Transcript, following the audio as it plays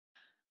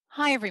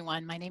Hi,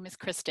 everyone. My name is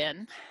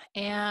Kristin,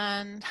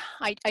 and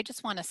I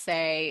just want to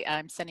say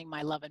I'm sending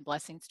my love and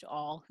blessings to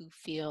all who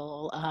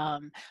feel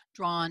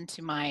drawn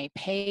to my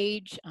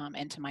page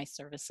and to my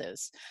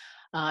services.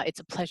 It's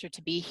a pleasure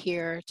to be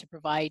here to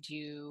provide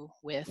you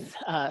with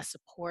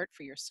support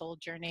for your soul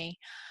journey.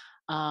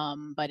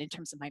 But in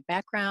terms of my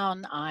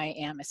background, I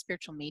am a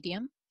spiritual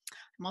medium.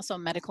 I'm also a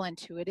medical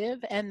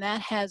intuitive, and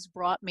that has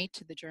brought me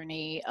to the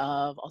journey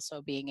of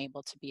also being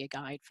able to be a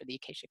guide for the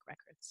Akashic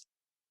Records.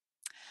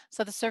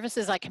 So the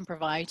services I can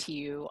provide to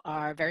you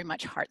are very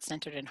much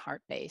heart-centered and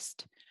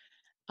heart-based.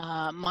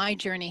 My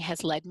journey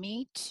has led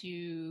me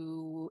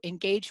to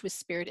engage with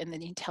spirit and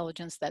the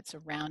intelligence that's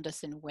around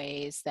us in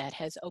ways that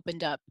has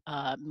opened up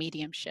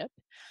mediumship.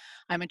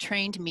 I'm a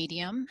trained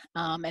medium,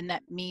 and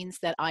that means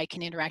that I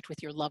can interact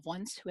with your loved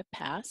ones who have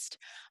passed.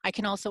 I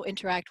can also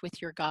interact with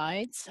your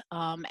guides,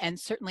 and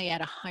certainly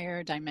at a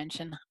higher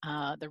dimension,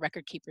 the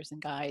record keepers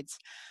and guides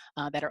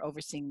that are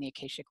overseeing the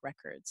Akashic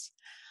records.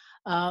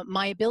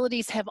 My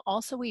abilities have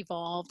also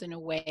evolved in a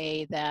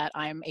way that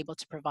I'm able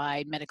to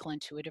provide medical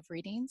intuitive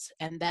readings,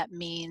 and that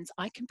means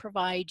I can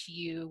provide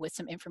you with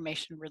some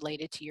information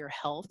related to your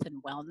health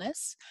and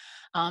wellness,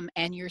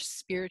 and your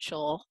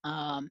spiritual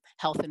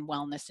health and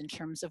wellness in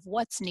terms of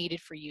what's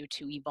needed for you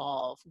to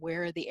evolve,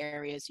 where are the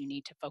areas you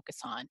need to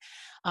focus on.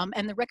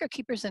 And the record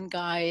keepers and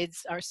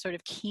guides are sort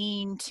of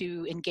keen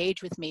to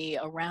engage with me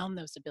around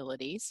those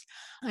abilities.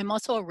 I'm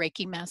also a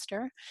Reiki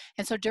master,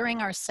 and so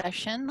during our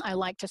session, I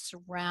like to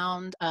surround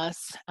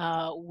us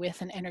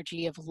with an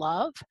energy of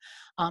love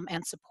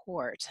and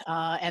support.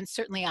 And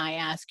certainly I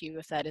ask you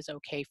if that is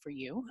okay for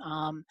you.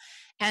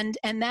 And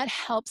that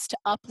helps to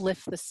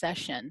uplift the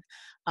session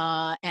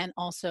and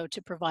also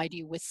to provide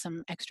you with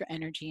some extra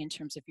energy in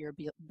terms of your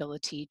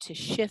ability to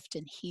shift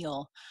and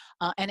heal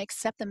and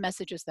accept the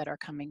messages that are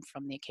coming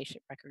from the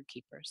Akashic Record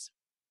Keepers.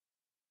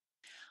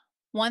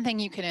 One thing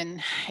you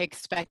can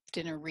expect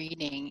in a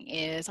reading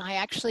is I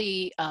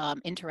actually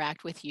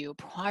interact with you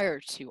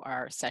prior to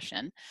our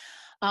session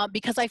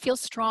because I feel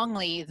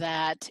strongly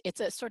that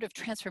it's a sort of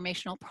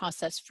transformational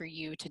process for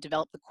you to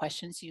develop the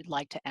questions you'd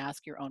like to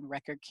ask your own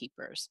record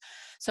keepers.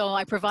 So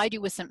I provide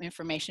you with some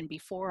information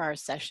before our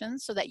session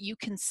so that you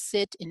can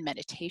sit in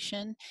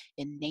meditation,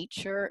 in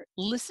nature,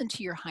 listen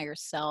to your higher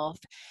self,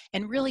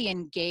 and really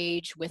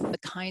engage with the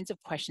kinds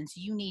of questions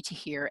you need to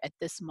hear at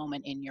this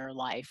moment in your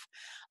life.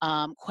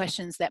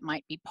 Questions that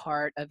might be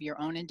part of your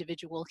own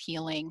individual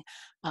healing,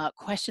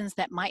 questions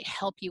that might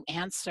help you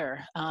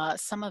answer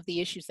some of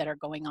the issues that are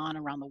going on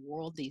around the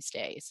world these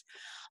days.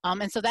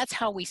 And so that's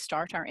how we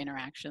start our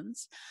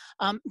interactions.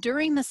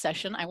 During the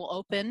session, I will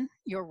open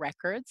your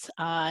records,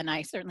 and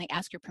I certainly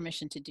ask your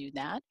permission to do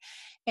that.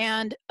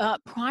 And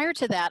prior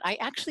to that, I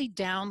actually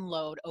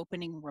download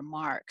opening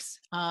remarks.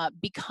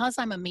 Because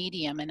I'm a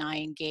medium and I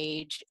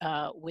engage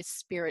with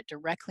spirit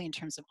directly in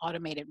terms of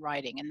automated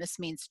writing, and this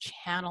means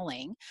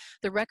channeling,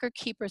 the record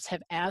keepers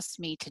have asked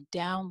me to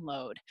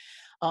download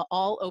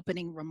all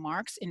opening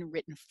remarks in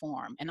written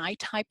form. And I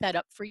type that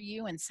up for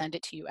you and send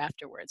it to you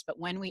afterwards. But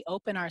when we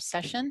open our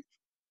session,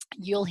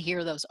 you'll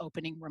hear those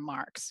opening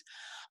remarks.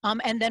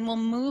 And then we'll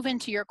move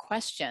into your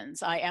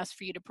questions. I ask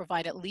for you to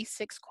provide at least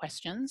 6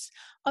 questions.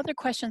 Other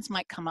questions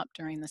might come up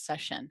during the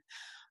session.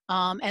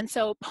 And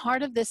so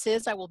part of this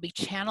is I will be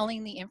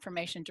channeling the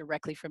information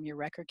directly from your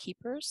record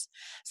keepers.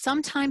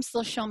 Sometimes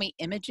they'll show me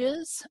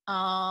images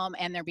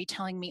and they'll be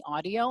telling me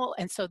audio,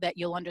 and so that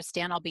you'll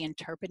understand I'll be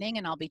interpreting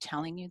and I'll be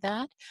telling you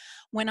that.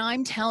 When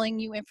I'm telling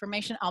you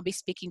information, I'll be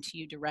speaking to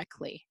you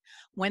directly.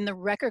 When the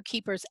record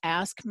keepers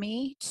ask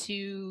me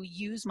to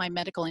use my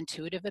medical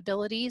intuitive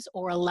abilities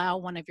or allow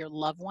one of your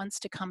loved ones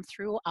to come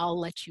through, I'll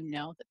let you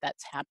know that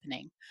that's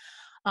happening.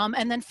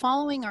 And then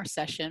following our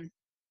session,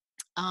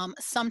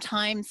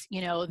 sometimes,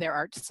 there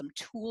are some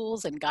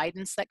tools and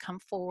guidance that come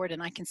forward,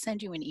 and I can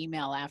send you an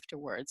email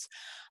afterwards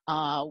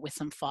with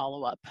some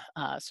follow-up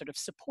sort of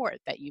support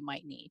that you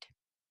might need.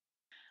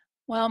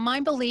 Well,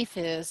 my belief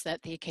is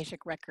that the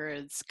Akashic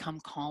Records come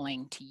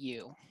calling to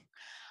you.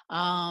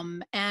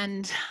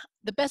 And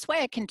the best way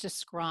I can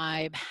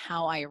describe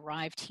how I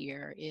arrived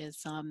here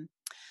is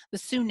the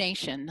Sioux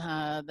Nation,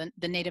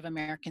 the Native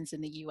Americans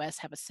in the US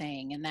have a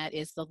saying, and that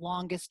is the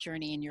longest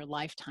journey in your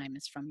lifetime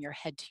is from your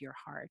head to your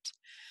heart.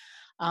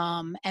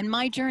 And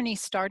my journey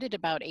started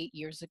about 8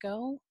 years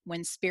ago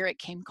when spirit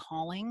came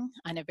calling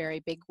in a very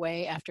big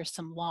way after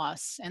some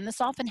loss. And this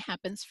often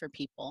happens for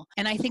people.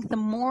 And I think the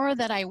more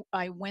that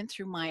I went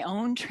through my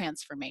own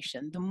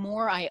transformation, the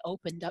more I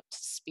opened up to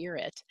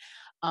spirit,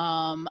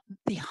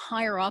 the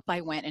higher up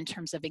I went in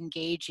terms of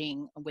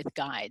engaging with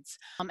guides.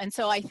 And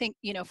so I think,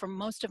 for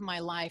most of my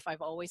life,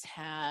 I've always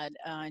had,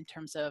 in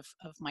terms of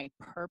my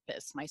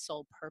purpose, my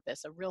soul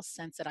purpose, a real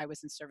sense that I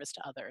was in service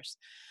to others.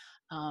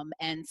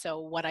 And so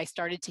what I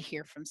started to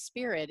hear from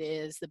spirit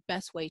is the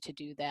best way to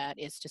do that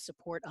is to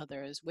support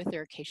others with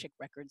their Akashic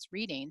Records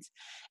readings.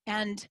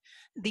 And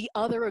the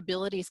other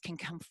abilities can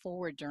come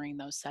forward during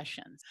those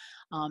sessions.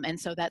 And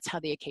so that's how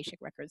the Akashic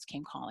Records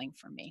came calling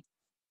for me.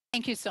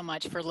 Thank you so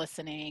much for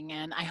listening,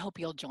 and I hope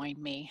you'll join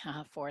me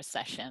for a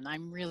session.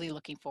 I'm really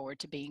looking forward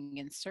to being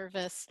in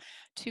service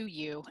to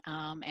you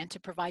and to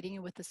providing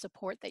you with the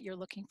support that you're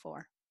looking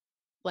for.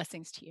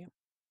 Blessings to you.